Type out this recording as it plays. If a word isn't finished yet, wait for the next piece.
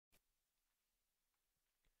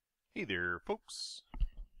Hey there, folks.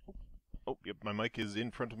 Oh, yep, my mic is in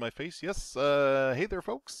front of my face. Yes, hey there,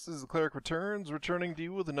 folks. This is KlerikReturns, returning to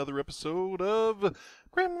you with another episode of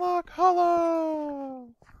Grimlock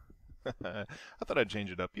Hollow. I thought I'd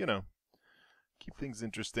change it up, keep things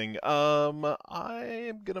interesting. I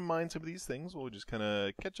am gonna mine some of these things. We'll just kind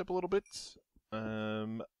of catch up a little bit.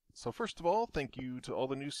 So first of all, thank you to all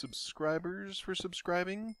the new subscribers for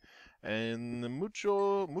subscribing, and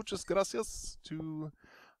muchas gracias to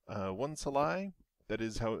One Salai. That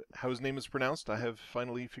is how his name is pronounced. I have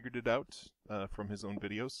finally figured it out from his own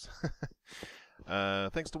videos.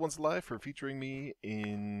 Thanks to One Salai for featuring me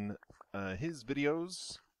in his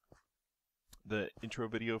videos. The intro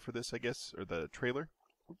video for this, I guess, or the trailer.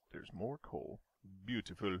 Oop, there's more coal.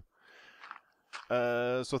 Beautiful.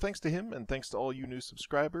 So thanks to him, and thanks to all you new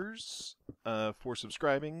subscribers for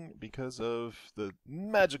subscribing because of the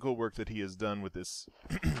magical work that he has done with this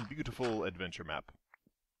beautiful adventure map.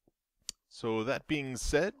 So that being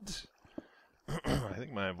said, I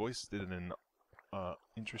think my voice did an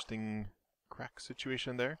interesting crack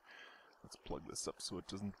situation there. Let's plug this up so it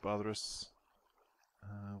doesn't bother us.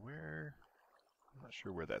 Where? I'm not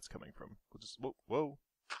sure where that's coming from. We'll just whoa.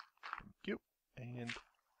 Thank you, and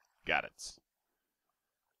got it.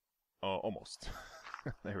 Oh, almost.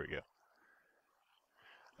 There we go.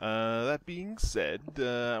 That being said,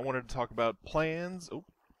 I wanted to talk about plans. Oh,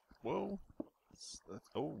 whoa.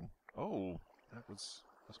 Oh, that must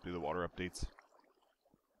be the water updates.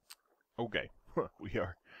 Okay,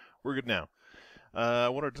 we're good now. I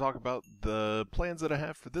wanted to talk about the plans that I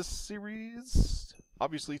have for this series.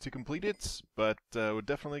 Obviously to complete it, but we're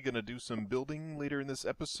definitely going to do some building later in this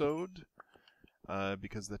episode,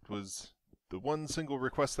 because that was the one single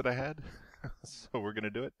request that I had, so we're going to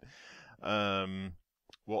do it.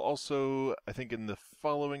 We'll also, I think in the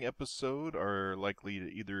following episode, are likely to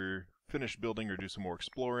either finish building or do some more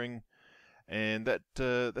exploring, and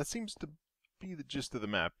that seems to be the gist of the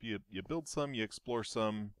map. You build some, you explore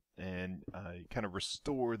some, and you kind of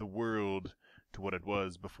restore the world to what it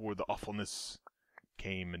was before the awfulness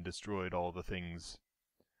came and destroyed all the things.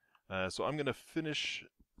 So I'm going to finish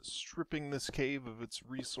stripping this cave of its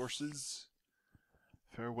resources.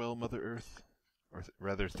 Farewell, Mother Earth. Or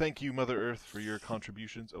rather, thank you, Mother Earth, for your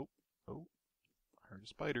contributions. Oh, I heard a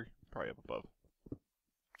spider. Probably up above.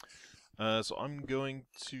 So I'm going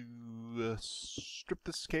to strip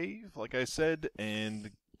this cave, like I said,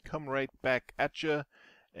 and come right back at you,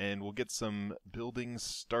 and we'll get some building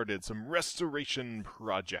started, some restoration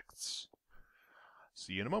projects.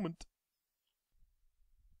 See you in a moment.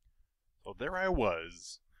 So there I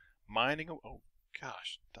was, mining. Oh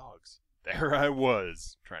gosh, dogs. There I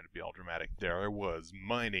was, trying to be all dramatic. There I was,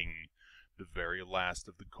 mining the very last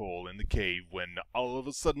of the coal in the cave when all of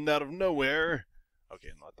a sudden, out of nowhere, okay,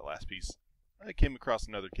 not the last piece, I came across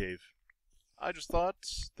another cave. I just thought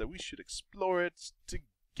that we should explore it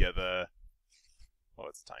together. Oh,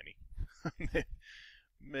 it's tiny.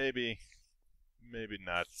 maybe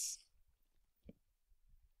not.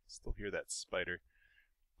 Still hear that spider.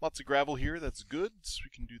 Lots of gravel here, that's good. We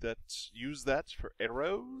can do that, use that for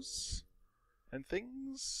arrows and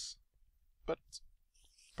things. But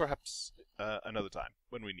perhaps another time,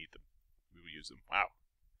 when we need them, we will use them. Wow.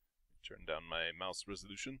 Turn down my mouse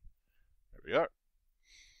resolution. There we are.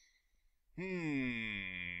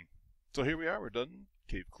 So here we are, we're done.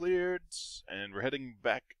 Cave cleared, and we're heading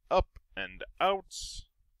back up and out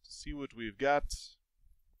to see what we've got.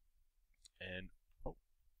 And, oh,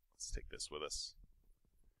 let's take this with us.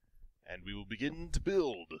 And we will begin to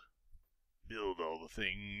build. Build all the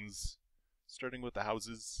things. Starting with the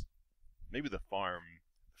houses. Maybe the farm.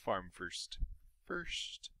 The farm first.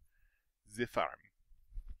 First, the farm.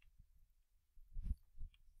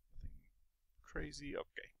 Nothing crazy.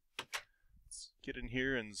 Okay. Let's get in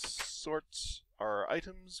here and sort our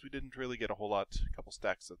items. We didn't really get a whole lot. A couple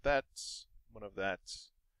stacks of that. One of that.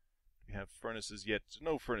 We have furnaces yet.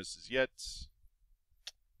 No furnaces yet.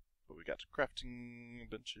 But we got crafting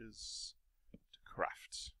benches to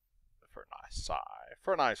craft the furnace high.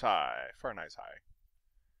 Furnace high. Furnace high.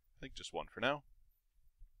 I think just one for now.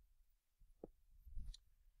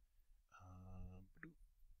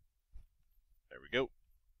 There we go.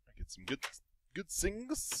 I get some good things. Good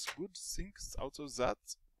things out of that.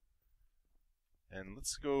 And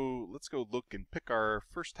let's go look and pick our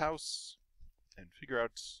first house and figure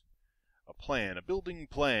out a plan, a building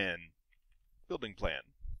plan. Building plan.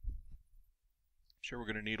 I'm sure we're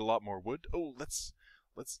going to need a lot more wood. Oh, let's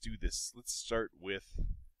do this. Let's start with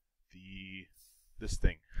this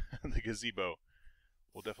thing, the gazebo.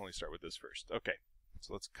 We'll definitely start with this first. Okay,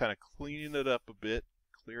 so let's kind of clean it up a bit,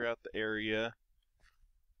 clear out the area.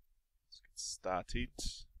 Let's get started.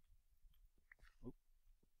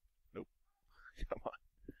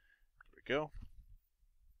 go.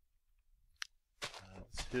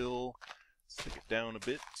 This hill, let's take it down a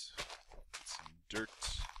bit. Get some dirt.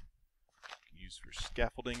 Used for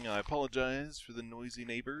scaffolding. I apologize for the noisy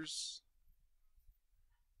neighbors.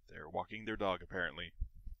 They're walking their dog, apparently,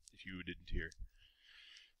 if you didn't hear.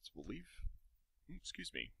 So we'll leave.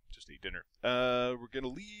 Excuse me, just ate dinner. We're gonna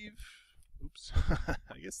leave. Oops,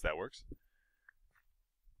 I guess that works.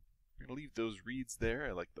 We're gonna leave those reeds there.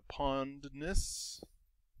 I like the pondness.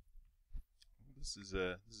 This is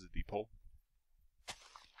a deep hole.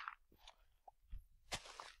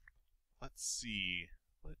 Let's see.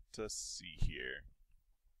 Let us see here.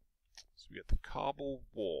 So we got the cobble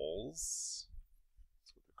walls.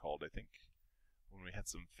 That's what they're called, I think. When we had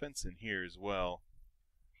some fence in here as well.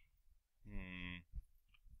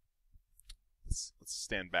 Let's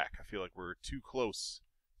stand back. I feel like we're too close.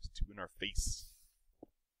 It's too in our face.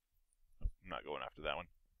 Oh, I'm not going after that one.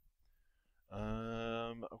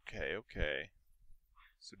 Okay.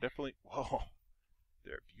 So definitely, whoa.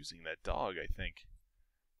 They're abusing that dog, I think.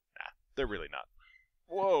 Nah, they're really not.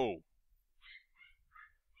 Whoa!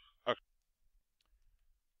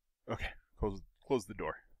 Okay. Close the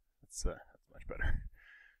door. That's much better.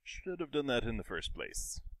 Should have done that in the first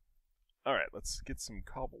place. Alright, let's get some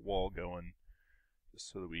cobble wall going,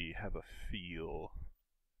 just so that we have a feel.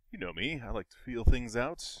 You know me, I like to feel things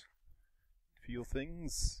out. Feel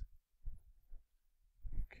things.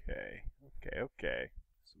 Okay.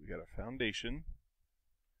 So we got a foundation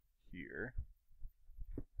here.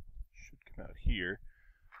 Should come out here.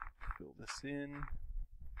 Fill this in.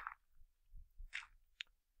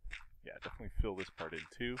 Yeah, definitely fill this part in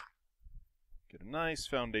too. Get a nice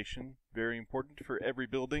foundation. Very important for every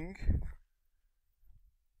building.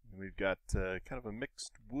 And we've got kind of a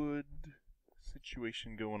mixed wood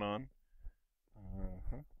situation going on.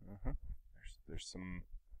 There's some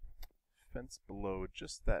fence below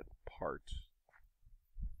just that part.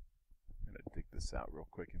 I'm going to dig this out real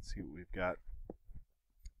quick and see what we've got.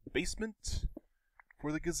 Basement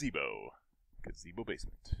for the gazebo. Gazebo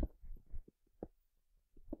basement.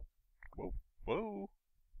 Whoa.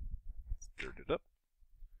 Let's dirt it up.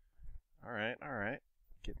 Alright.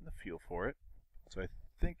 Getting the feel for it. So I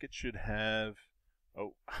think it should have...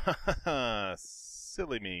 Oh,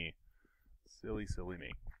 silly me. Silly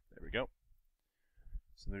me. There we go.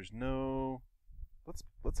 So there's no...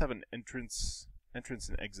 Let's have an entrance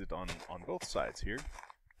and exit on both sides here.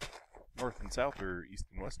 North and south, or east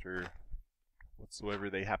and west, or whatsoever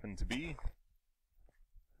they happen to be.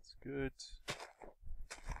 That's good.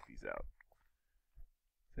 Take these out.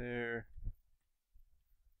 There.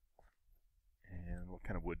 And what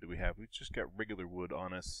kind of wood do we have? We've just got regular wood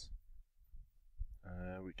on us.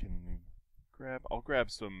 We can grab... I'll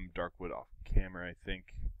grab some dark wood off camera, I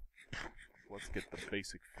think. Let's get the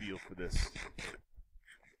basic feel for this.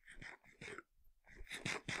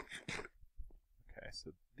 Okay,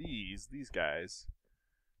 so these guys,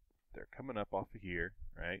 they're coming up off of here,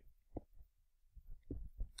 right?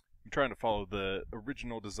 I'm trying to follow the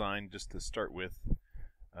original design just to start with.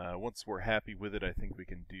 Once we're happy with it, I think we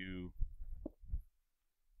can do,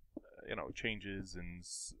 changes and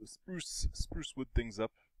spruce wood things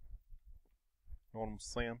up. Know what I'm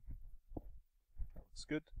saying? That looks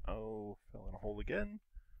good. Oh, fell in a hole again.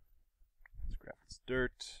 Let's grab this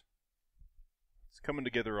dirt. It's coming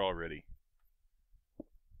together already.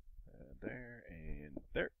 There and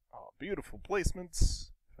there. Oh, beautiful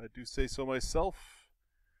placements, if I do say so myself.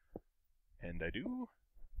 And I do.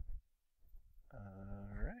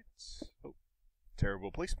 Alright. Oh,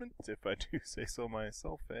 terrible placement, if I do say so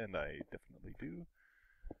myself, and I definitely do.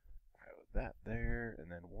 Alright, that there,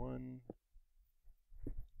 and then 1,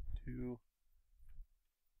 2.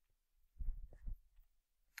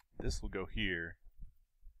 This will go here.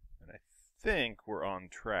 And I think we're on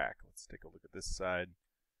track. Let's take a look at this side.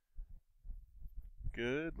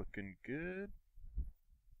 Good, looking good.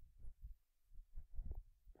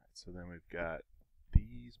 Alright, so then we've got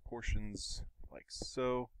these portions like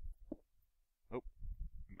so. Oh,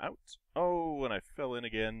 I'm out. Oh, and I fell in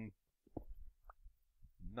again.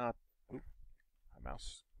 Not. Oop, my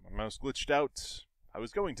mouse glitched out. I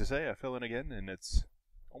was going to say I fell in again, and it's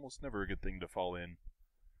almost never a good thing to fall in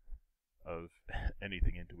of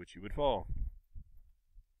anything into which you would fall.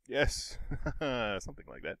 Yes, something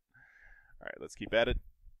like that. Alright, let's keep at it.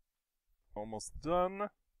 Almost done.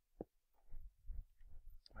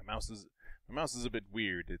 My mouse is a bit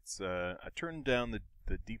weird. It's I turned down the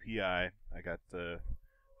DPI. I got a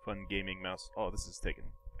fun gaming mouse. Oh, this is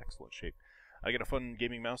taking excellent shape. I got a fun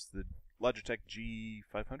gaming mouse, the Logitech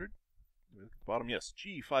G500. Look at the bottom. Yes,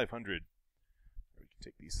 G500. We can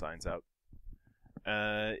take these signs out.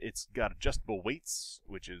 It's got adjustable weights,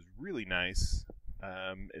 which is really nice.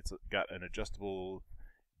 It's got an adjustable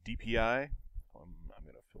DPI. I'm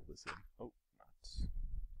going to fill this in. Oh,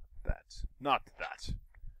 not that.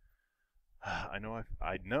 I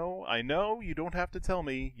know. You don't have to tell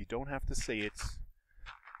me. You don't have to say it.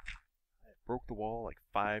 I broke the wall like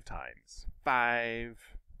 5 times. 5,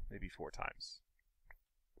 maybe 4 times.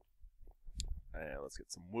 Let's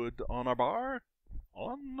get some wood on our bar.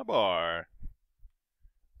 On the bar.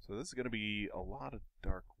 So this is going to be a lot of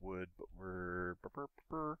dark wood, but we're...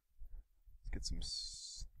 Let's get some...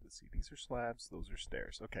 Let's see, these are slabs, those are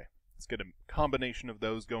stairs. Okay, let's get a combination of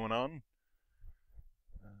those going on.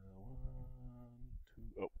 1, 2...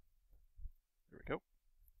 Oh, there we go.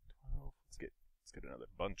 12. Let's get another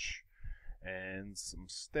bunch. And some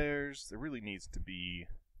stairs. There really needs to be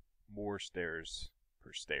more stairs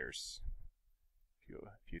per stairs,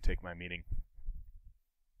 if you take my meaning.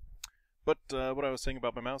 But what I was saying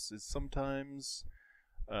about my mouse is sometimes,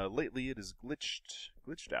 lately it is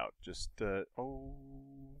glitched out. Just, oh,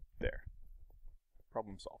 there.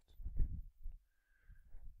 Problem solved.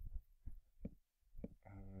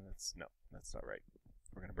 No, that's not right.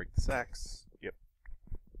 We're gonna break the sacks. Yep.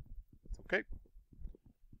 It's okay.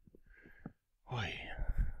 Oy.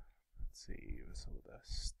 Let's see, so the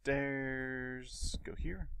stairs go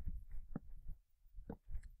here.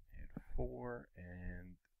 And 4,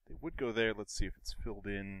 and they would go there. Let's see if it's filled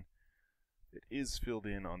in. It is filled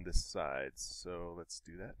in on this side, so let's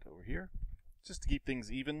do that over here. Just to keep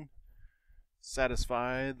things even.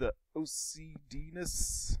 Satisfy the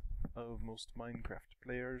OCD-ness of most Minecraft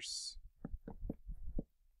players.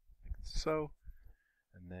 Like so.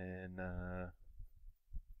 And then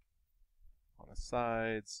on the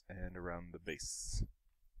sides and around the base.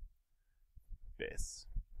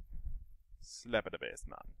 Slap at the base,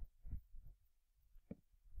 man.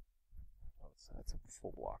 That's a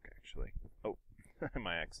full block, actually. Oh,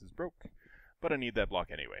 my axe is broke, but I need that block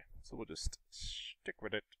anyway, so we'll just stick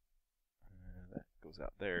with it. That goes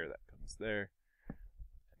out there, that comes there,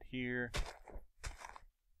 and here.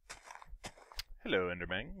 Hello,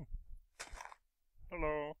 Enderman.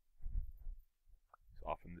 Hello. He's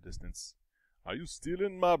off in the distance. Are you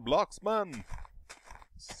stealing my blocks, man?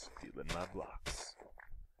 Stealing my blocks.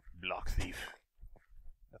 Block thief.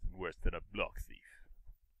 Nothing worse than a block thief.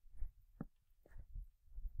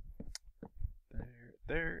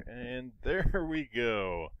 There, and there we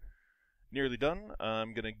go. Nearly done.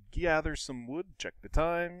 I'm gonna gather some wood, check the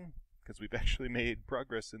time, because we've actually made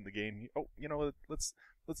progress in the game. Oh, you know what? Let's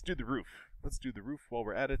do the roof. Let's do the roof while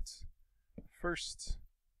we're at it. First,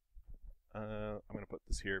 I'm gonna put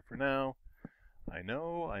this here for now. I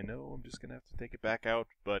know, I'm just gonna have to take it back out,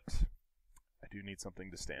 but I do need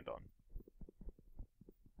something to stand on.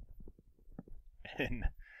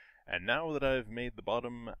 And now that I've made the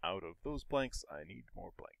bottom out of those planks, I need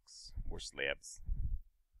more planks. More slabs.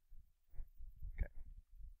 Okay.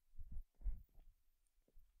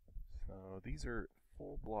 So these are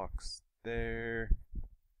full blocks there.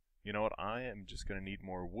 You know what? I am just going to need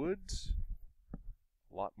more wood.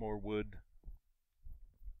 A lot more wood.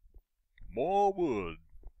 More wood!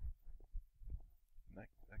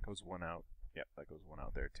 That goes one out. Yep, that goes one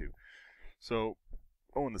out there too. So,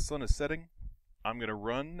 oh, and the sun is setting. I'm going to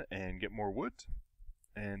run and get more wood,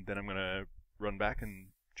 and then I'm going to run back and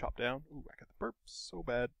chop down. Ooh, I got the burps so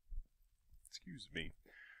bad. Excuse me.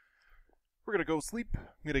 We're going to go sleep.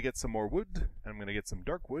 I'm going to get some more wood, and I'm going to get some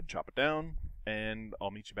dark wood, chop it down, and I'll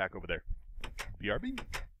meet you back over there. BRB.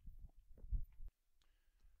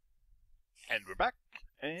 And we're back,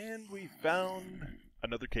 and we found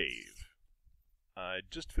another cave. I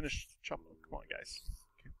just finished chopping. Come on, guys.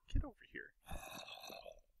 Get over here.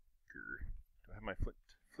 Grr. I have my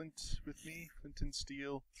flint with me, flint and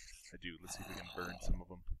steel. I do. Let's see if we can burn some of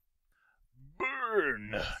them.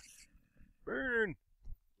 Burn! Burn!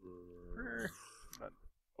 Burn!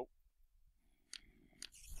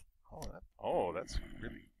 Oh, that's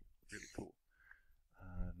really cool.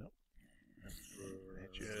 Nope.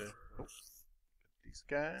 Oh, these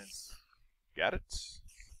guys. Got it.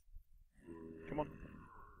 Come on.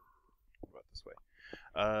 What about this way?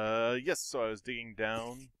 Yes. So I was digging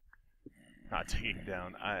down. Not digging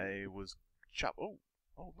down. I was oh,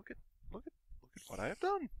 look at what I have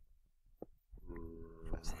done.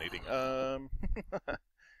 Fascinating.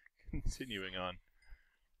 Continuing on.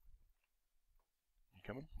 You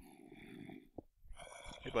coming?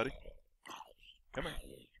 Hey, buddy. Come here.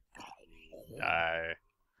 Die.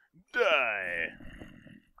 Die.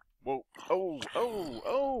 Whoa.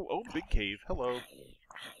 Oh, big cave. Hello.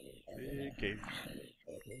 Big cave.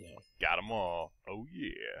 Got 'em all. Oh,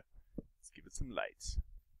 yeah. Let's give it some lights.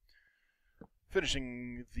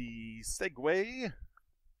 finishing the Segway.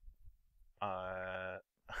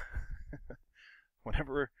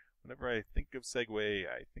 Whenever I think of Segway,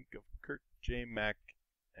 I think of Kurt J. Mack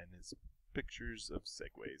and his pictures of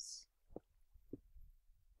Segways.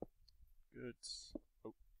 Good.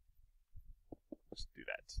 Oh, let's do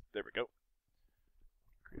that. There we go.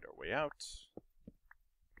 Create our way out.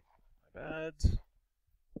 My bad.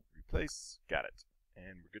 Replace. Got it.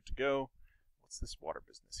 And we're good to go. What's this water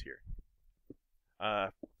business here?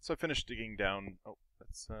 So I finished digging down. Oh,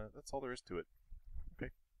 that's all there is to it.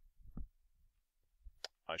 Okay.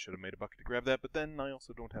 I should have made a bucket to grab that, but then I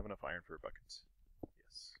also don't have enough iron for a bucket.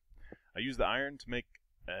 Yes. I used the iron to make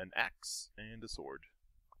an axe and a sword.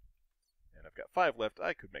 And I've got 5 left.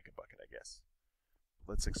 I could make a bucket, I guess.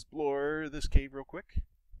 Let's explore this cave real quick.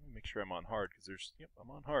 Let me make sure I'm on hard, because there's... Yep, I'm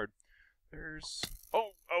on hard. There's...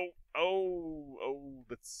 Oh!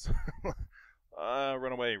 That's...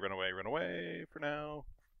 run away for now.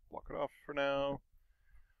 Block it off for now.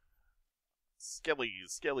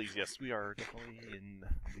 Skellies, yes, we are definitely in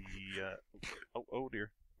the... Oh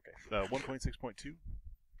dear. Okay, 1.6.2.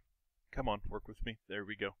 Come on, work with me. There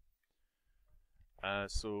we go.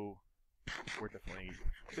 So... We're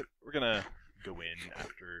gonna go in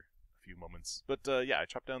after a few moments. But yeah, I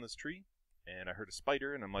chopped down this tree, and I heard a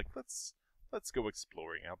spider, and I'm like, let's go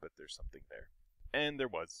exploring. I'll bet there's something there. And there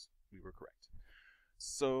was. We were correct.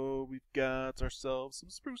 So we've got ourselves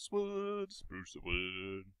some spruce wood.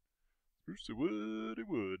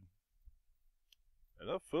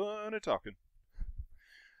 Enough fun and talking.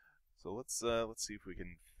 So let's see if we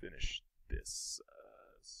can finish this.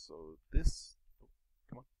 So this...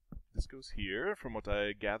 This goes here, from what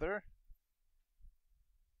I gather.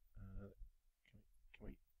 Can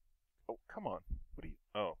we... Oh, come on. What do you...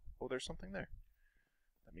 Oh, there's something there.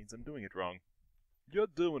 That means I'm doing it wrong. You're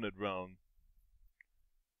doing it wrong.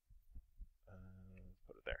 Let's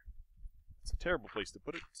put it there. It's a terrible place to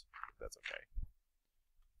put it, but that's okay.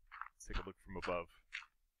 Let's take a look from above.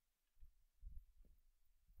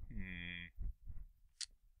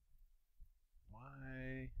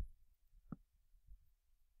 Why...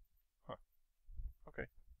 Okay.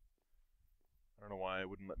 I don't know why it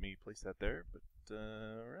wouldn't let me place that there, but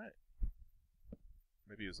alright.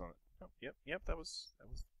 Maybe it was on it. Oh, yep, that was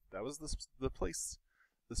the place.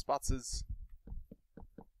 The spots is.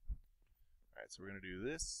 Alright, so we're gonna do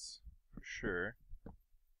this for sure.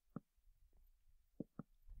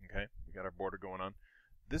 Okay, we got our border going on.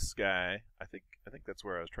 This guy, I think that's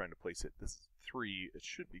where I was trying to place it. This is 3, it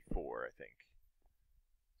should be 4, I think.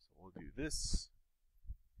 So we'll do this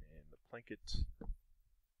and the blanket.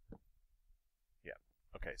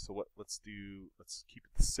 Okay, so let's keep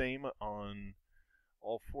it the same on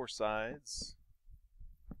all 4 sides.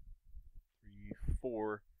 3,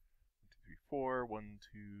 4, 1,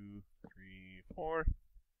 2, 3, 4.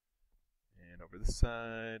 And over this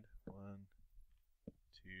side, 1,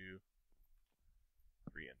 2,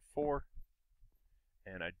 3, and 4.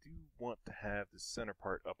 And I do want to have the center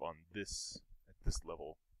part up on this, at this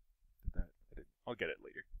level. I'll get it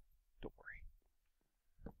later. Don't worry.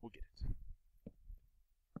 We'll get it.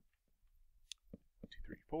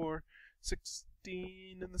 3, 4,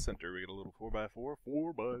 16 in the center. We get a little 4x4,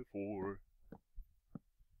 4x4.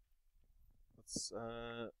 Let's,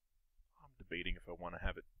 I'm debating if I want to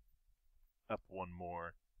have it up one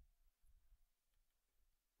more.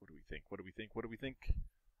 What do we think?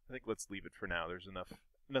 I think let's leave it for now. There's enough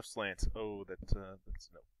slant. Oh, that's no.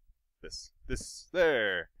 This,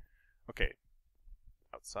 there! Okay.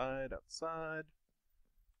 Outside.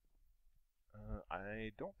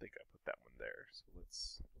 I don't think I put that one there, so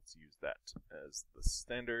let's use that as the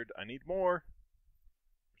standard. I need more.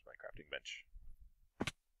 Where's my crafting bench?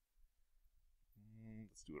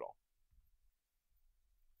 Let's do it all.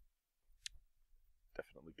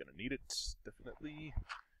 Definitely gonna need it. Definitely.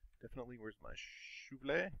 Where's my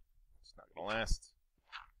choulet? It's not gonna last.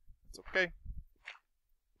 It's okay.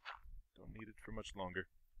 Don't need it for much longer.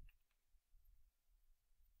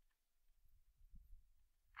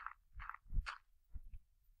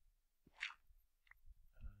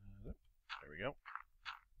 There we go.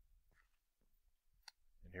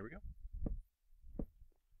 And here we go.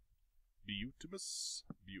 Butimus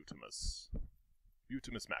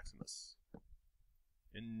Maximus.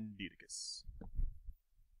 Indeedicus.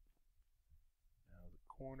 Now the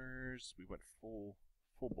corners, we went full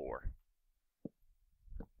bore.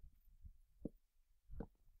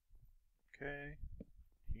 Okay.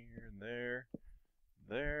 Here and there.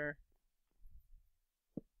 There.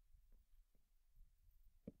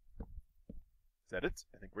 Is that it?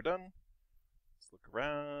 I think we're done. Let's look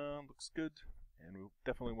around. Looks good. And we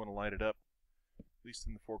definitely want to light it up. At least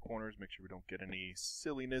in the four corners. Make sure we don't get any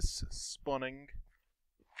silliness spawning.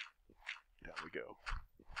 Down we go.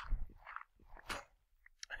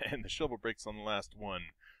 And the shovel breaks on the last one.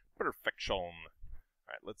 Perfection.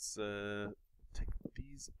 Alright, let's take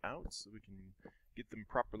these out so we can get them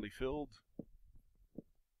properly filled.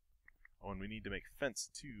 Oh, and we need to make fence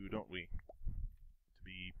too, don't we? To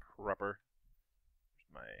be proper.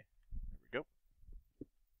 There we go.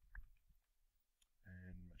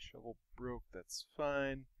 And my shovel broke, that's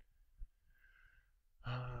fine.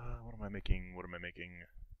 What am I making? What am I making?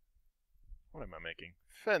 What am I making?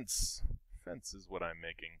 Fence! Fence is what I'm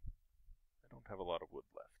making. I don't have a lot of wood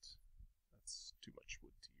left. That's too much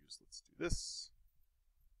wood to use. Let's do this.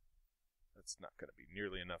 That's not going to be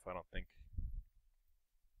nearly enough, I don't think.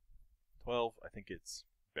 12, I think it's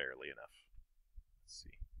barely enough. Let's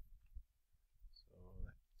see. So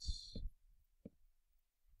that's...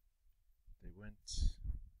 They went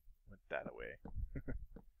that away.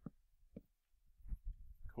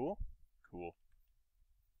 Cool? Cool.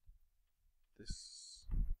 This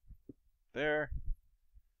there.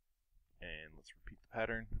 And let's repeat the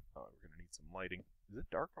pattern. Oh, we're going to need some lighting. Is it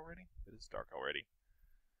dark already? It is dark already.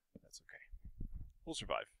 That's okay. We'll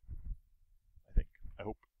survive. I think. I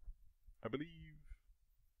hope. I believe.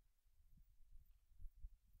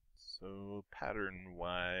 So,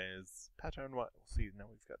 pattern-wise... We'll see, now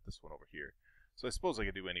we've got this one over here. So I suppose I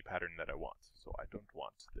could do any pattern that I want. So I don't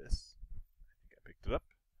want this. I think I picked it up.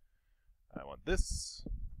 I want this.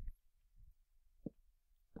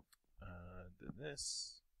 Then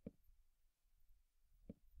this.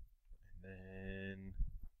 And then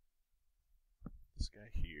this guy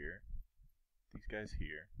here. These guys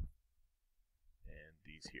here. And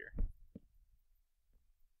these here.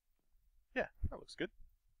 Yeah, that looks good.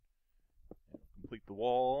 And complete the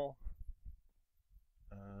wall.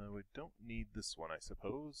 We don't need this one, I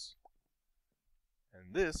suppose.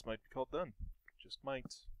 And this might be called done. Just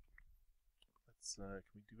might. Let's, can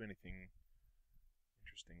we do anything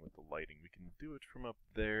interesting with the lighting? We can do it from up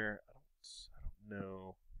there. I don't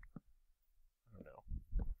know. I don't know.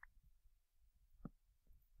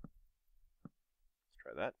 Let's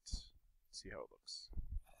try that. See how it looks.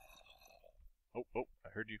 Oh, I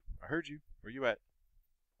heard you. I heard you. Where you at?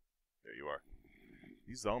 There you are.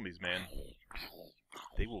 These zombies, man.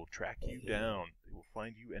 They will track you down. They will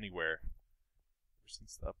find you anywhere. Ever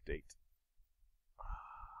since the update.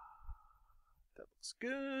 That looks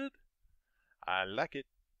good. I like it.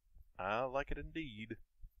 I like it indeed.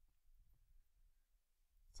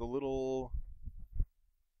 It's a little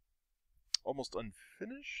almost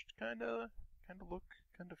unfinished kinda look,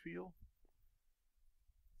 kinda feel.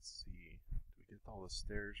 Let's see. Did we get all the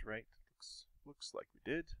stairs right? Looks like we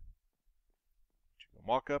did. You can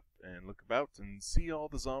walk up and look about and see all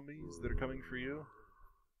the zombies that are coming for you.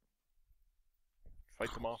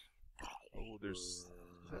 Fight them off. Oh, there's...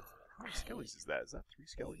 How many skellies is that? Is that 3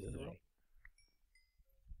 skellies in a row?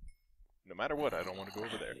 No matter what, I don't want to go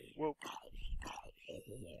over there. Whoa.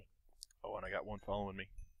 Oh, and I got one following me.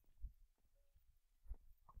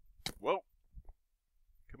 Whoa.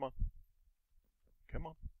 Come on. Come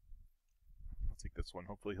on. I'll take this one.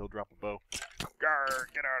 Hopefully he'll drop a bow. Grr,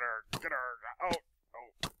 get out of there. Get out of there.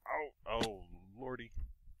 Oh, lordy.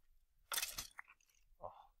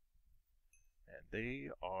 Oh. And they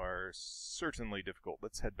are certainly difficult.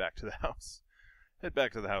 Let's head back to the house. Head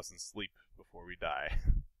back to the house and sleep before we die.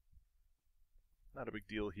 Not a big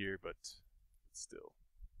deal here, but still.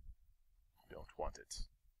 Don't want it.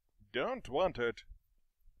 Don't want it!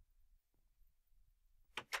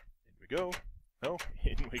 In we go. Oh,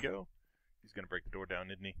 in we go. He's gonna break the door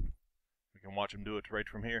down, isn't he? We can watch him do it right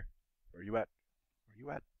from here. Where are you at? Where are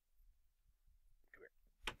you at? Come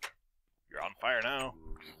here. You're on fire now.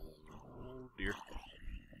 Oh, dear.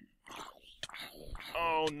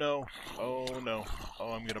 Oh, no. Oh, no.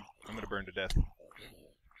 Oh, I'm gonna burn to death.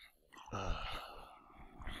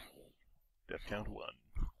 Death count 1.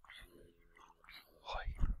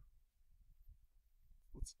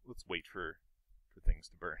 Let's wait for things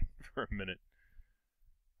to burn for a minute.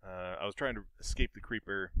 I was trying to escape the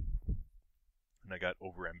creeper, and I got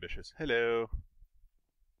overambitious. Hello.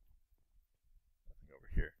 Nothing over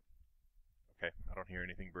here. Okay, I don't hear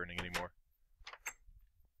anything burning anymore.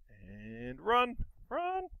 And run!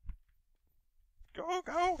 Run! Go,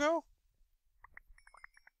 go, go!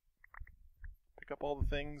 Pick up all the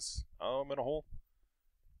things. Oh, I'm in a hole.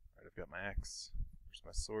 Alright, I've got my axe. Where's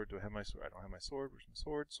my sword? Do I have my sword? I don't have my sword. Where's my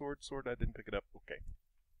sword? Sword. I didn't pick it up. Okay.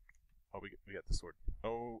 Oh, we got the sword.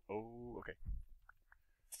 Oh, okay.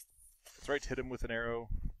 That's right, hit him with an arrow.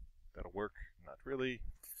 That'll work. Not really.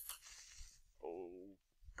 Oh,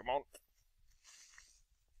 come on.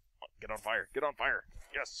 Get on fire. Get on fire.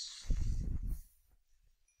 Yes.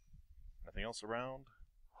 Nothing else around?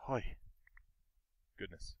 Hoy.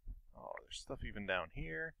 Goodness. Oh, there's stuff even down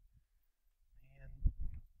here. Man.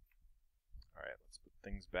 Alright, let's put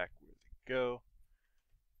things back where they go.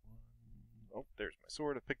 Oh, there's my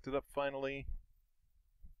sword. I picked it up finally.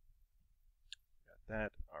 Got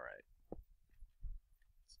that. Alright.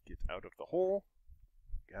 Let's get out of the hole.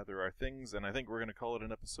 Gather our things, and I think we're going to call it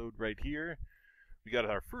an episode right here. We got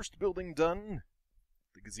our first building done.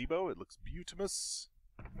 The gazebo. It looks beautimous.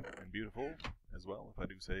 And beautiful as well, if I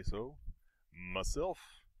do say so myself.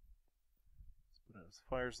 Let's put out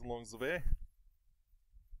fires along the way.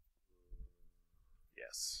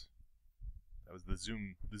 Yes. That was the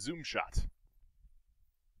zoom shot.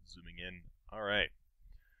 Zooming in. Alright.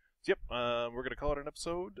 So, yep, we're going to call it an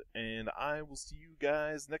episode, and I will see you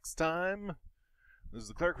guys next time. This is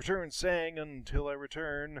the Cleric Returns saying, until I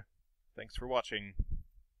return, thanks for watching.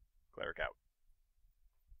 Cleric out.